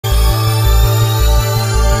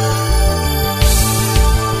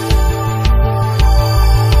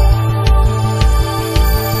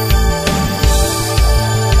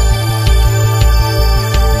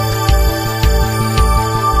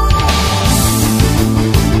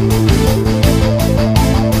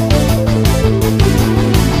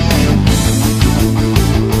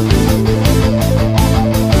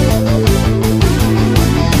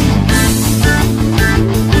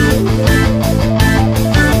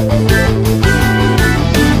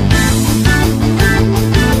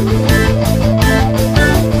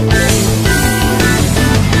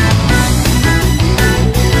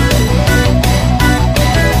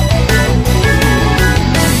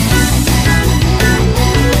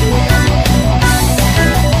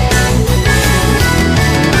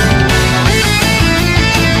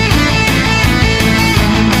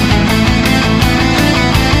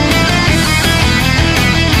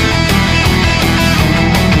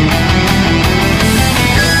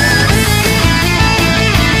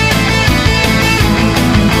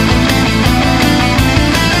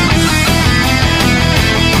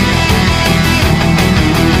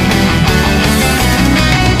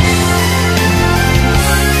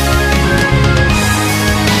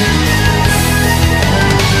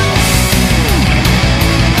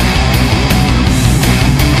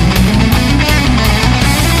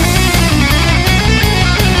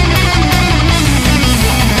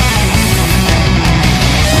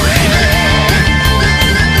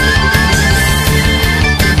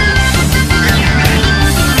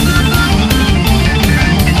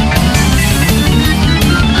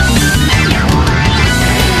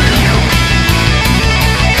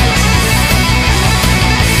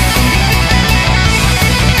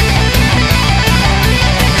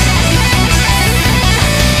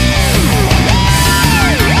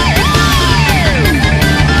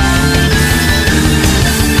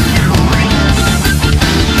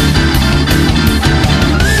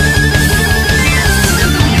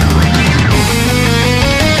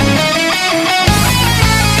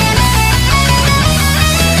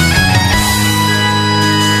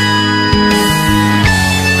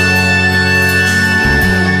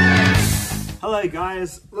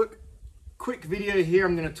quick video here.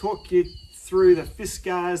 I'm going to talk you through the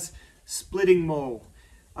Fiskars splitting maul.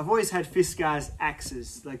 I've always had Fiskars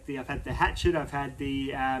axes, I've had the hatchet, I've had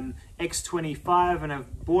the X25, and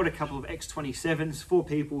I've bought a couple of X27s for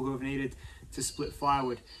people who have needed to split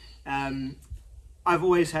firewood. I've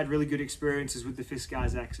always had really good experiences with the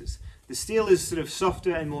Fiskars axes. The steel is sort of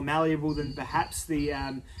softer and more malleable than perhaps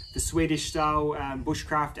the Swedish style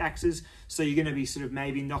bushcraft axes, so you're going to be sort of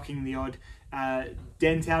maybe knocking the odd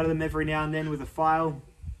dent out of them every now and then with a file,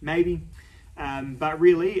 maybe. But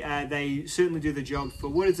really, they certainly do the job for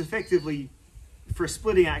what is effectively, for a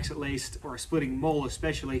splitting axe at least, or a splitting maul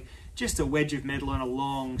especially, just a wedge of metal on a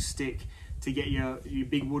long stick to get your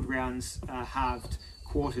big wood rounds halved,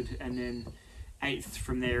 quartered, and then eighth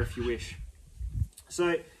from there if you wish.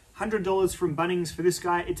 So $100 from Bunnings for this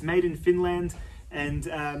guy. It's made in Finland,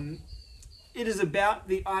 and it is about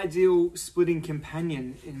the ideal splitting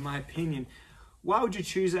companion in my opinion. Why would you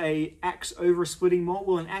choose a axe over a splitting maul?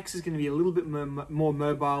 Well, an axe is going to be a little bit more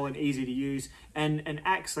mobile and easy to use, and an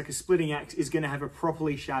axe, like a splitting axe, is going to have a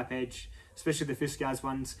properly sharp edge, especially the Fiskars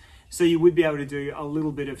ones. So you would be able to do a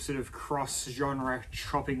little bit of sort of cross-genre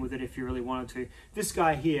chopping with it if you really wanted to. This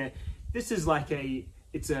guy here, this is like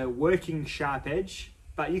it's a working sharp edge,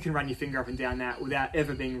 but you can run your finger up and down that without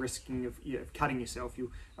ever being risking of cutting yourself.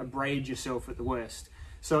 You'll abrade yourself at the worst.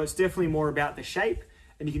 So it's definitely more about the shape.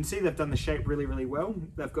 And you can see they've done the shape really, really well.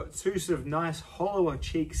 They've got two sort of nice hollower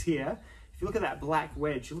cheeks here. If you look at that black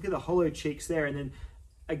wedge, you look at the hollow cheeks there, and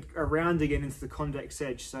then around again into the convex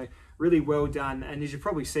edge. So really well done. And as you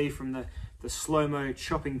probably see from the slow-mo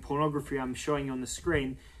chopping pornography I'm showing you on the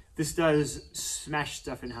screen, this does smash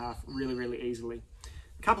stuff in half really, really easily.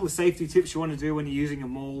 A couple of safety tips you want to do when you're using a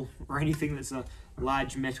maul or anything that's a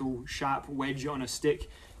large metal sharp wedge on a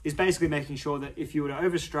stick is basically making sure that if you were to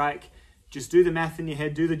overstrike, just do the math in your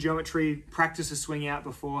head, do the geometry, practice a swing out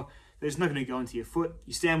before. There's not going to go into your foot.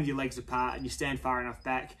 You stand with your legs apart and you stand far enough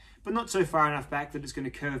back, but not so far enough back that it's going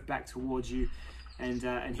to curve back towards you and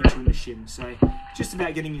hit you in the shin. So just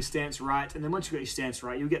about getting your stance right, and then once you've got your stance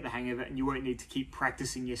right, you'll get the hang of it and you won't need to keep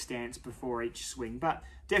practicing your stance before each swing. But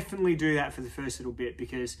definitely do that for the first little bit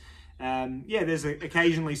because, yeah, there's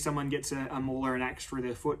occasionally someone gets a maul or an axe through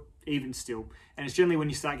their foot, even still. And it's generally when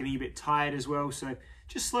you start getting a bit tired as well. So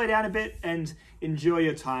just slow down a bit and enjoy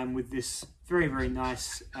your time with this very, very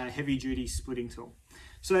nice heavy duty splitting tool.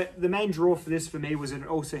 So the main draw for this for me was that it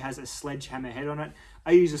also has a sledgehammer head on it.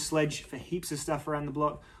 I use a sledge for heaps of stuff around the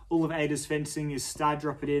block. All of Ada's fencing is star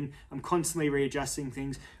drop it in. I'm constantly readjusting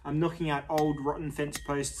things. I'm knocking out old rotten fence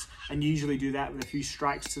posts and usually do that with a few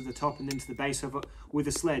strikes to the top and then to the base of it with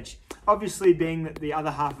a sledge. Obviously, being that the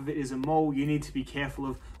other half of it is a maul, you need to be careful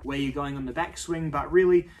of where you're going on the backswing, but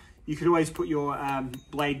really you could always put your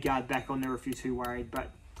blade guard back on there if you're too worried.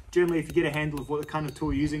 But generally, if you get a handle of what the kind of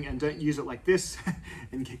tool you're using and don't use it like this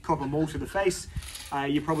and cop a maul to the face,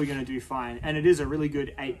 you're probably going to do fine. And it is a really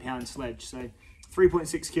good 8-pound sledge. So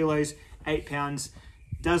 3.6 kilos, 8 pounds,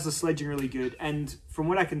 does the sledging really good. And from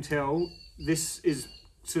what I can tell, this is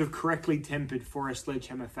sort of correctly tempered for a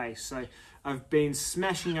sledgehammer face. So I've been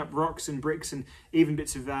smashing up rocks and bricks and even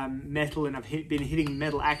bits of metal, and I've been hitting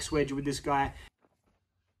metal axe wedge with this guy.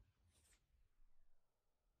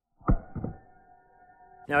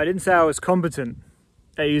 Now, I didn't say I was competent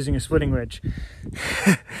at using a splitting wedge.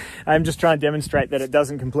 I'm just trying to demonstrate that it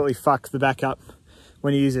doesn't completely fuck the back up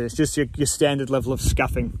when you use it. It's just your standard level of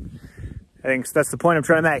scuffing. I think that's the point I'm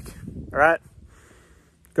trying to make. All right?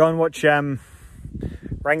 Go and watch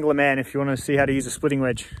Wrangler Man if you want to see how to use a splitting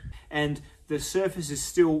wedge. And the surface is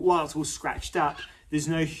still, while it's all scratched up, there's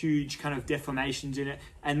no huge kind of deformations in it,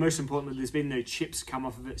 and most importantly, there's been no chips come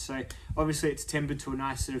off of it. So obviously it's tempered to a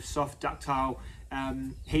nice sort of soft ductile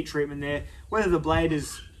heat treatment there. Whether the blade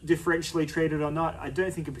is differentially treated or not, I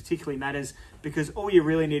don't think it particularly matters, because all you're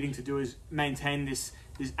really needing to do is maintain this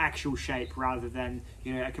actual shape rather than,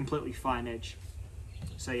 you know, a completely fine edge.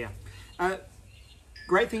 So yeah,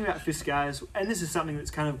 great thing about Fiskars, and this is something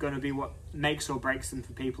that's kind of going to be what makes or breaks them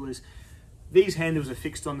for people, is these handles are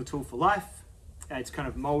fixed on the tool for life. It's kind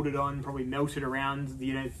of molded on, probably melted around,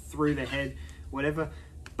 you know, through the head, whatever.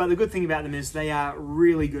 But the good thing about them is they are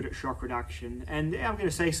really good at shock reduction. And I'm going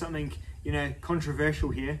to say something, you know, controversial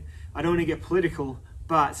here. I don't want to get political,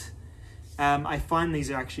 but I find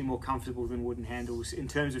these are actually more comfortable than wooden handles in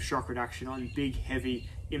terms of shock reduction on big, heavy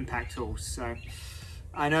impact tools. So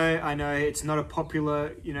I know it's not a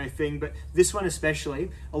popular, you know, thing, but this one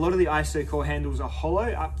especially, a lot of the ISO core handles are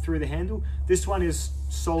hollow up through the handle. This one is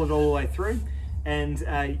solid all the way through. and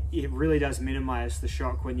it really does minimize the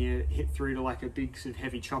shock when you hit through to like a big sort of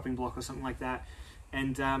heavy chopping block or something like that.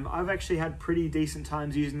 And I've actually had pretty decent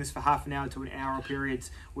times using this for half an hour to an hour periods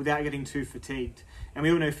without getting too fatigued. And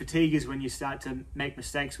we all know fatigue is when you start to make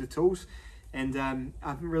mistakes with tools. And I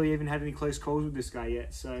haven't really even had any close calls with this guy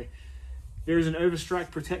yet. So there is an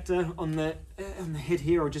overstrike protector on the head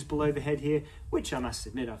here, or just below the head here, which I must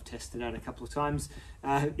admit I've tested out a couple of times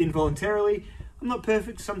involuntarily. I'm not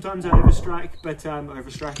perfect, sometimes I overstrike, but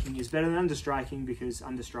overstriking is better than understriking, because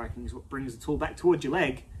understriking is what brings the tool back towards your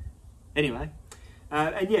leg. Anyway.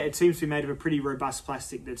 And yeah, it seems to be made of a pretty robust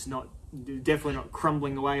plastic that's definitely not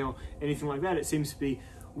crumbling away or anything like that. It seems to be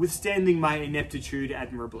withstanding my ineptitude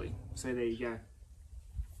admirably. So there you go.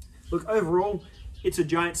 Look, overall, it's a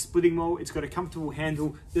giant splitting maul. It's got a comfortable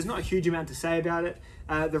handle. There's not a huge amount to say about it.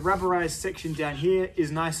 The rubberized section down here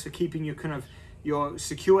is nice for keeping your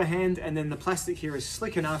secure hand, and then the plastic here is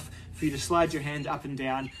slick enough for you to slide your hand up and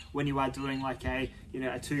down when you are doing like a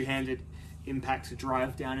two-handed impact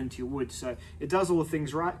drive down into your wood. So it does all the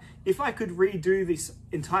things right. If I could redo this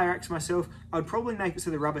entire axe myself, I would probably make it so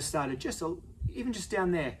the rubber started even just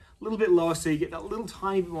down there, a little bit lower, so you get that little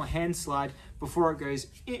tiny bit more hand slide before it goes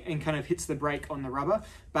in and kind of hits the brake on the rubber.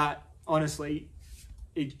 But honestly,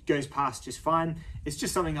 it goes past just fine. It's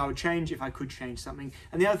just something I would change if I could change something.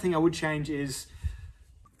 And the other thing I would change is,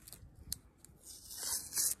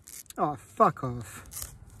 oh, fuck off.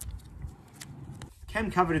 Came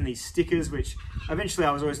covered in these stickers, which eventually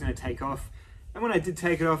I was always going to take off. And when I did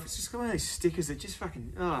take it off, it's just got one of those stickers that just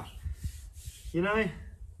fucking, you know?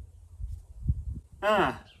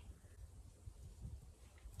 But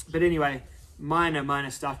anyway,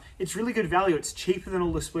 minor stuff. It's really good value. It's cheaper than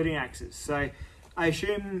all the splitting axes. So I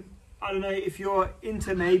assume, I don't know, if you're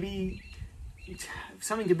into maybe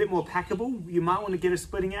something a bit more packable, you might want to get a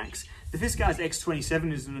splitting axe. The Fiskars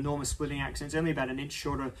X27 is an enormous splitting axe, and it's only about an inch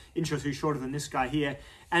or two shorter than this guy here,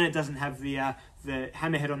 and it doesn't have the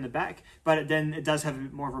hammerhead on the back, but it does have a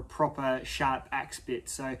bit more of a proper sharp axe bit.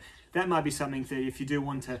 So that might be something that if you do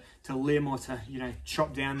want to limb or to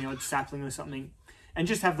chop down the odd sapling or something, and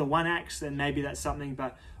just have the one axe, then maybe that's something.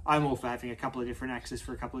 But I'm all for having a couple of different axes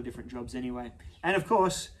for a couple of different jobs anyway. And of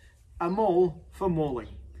course, a maul for mauling.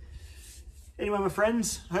 Anyway, my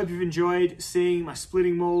friends, I hope you've enjoyed seeing my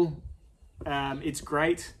splitting maul. It's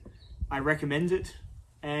great. I recommend it.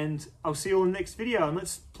 And I'll see you all in the next video. And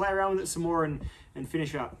let's play around with it some more and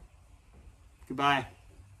finish up. Goodbye.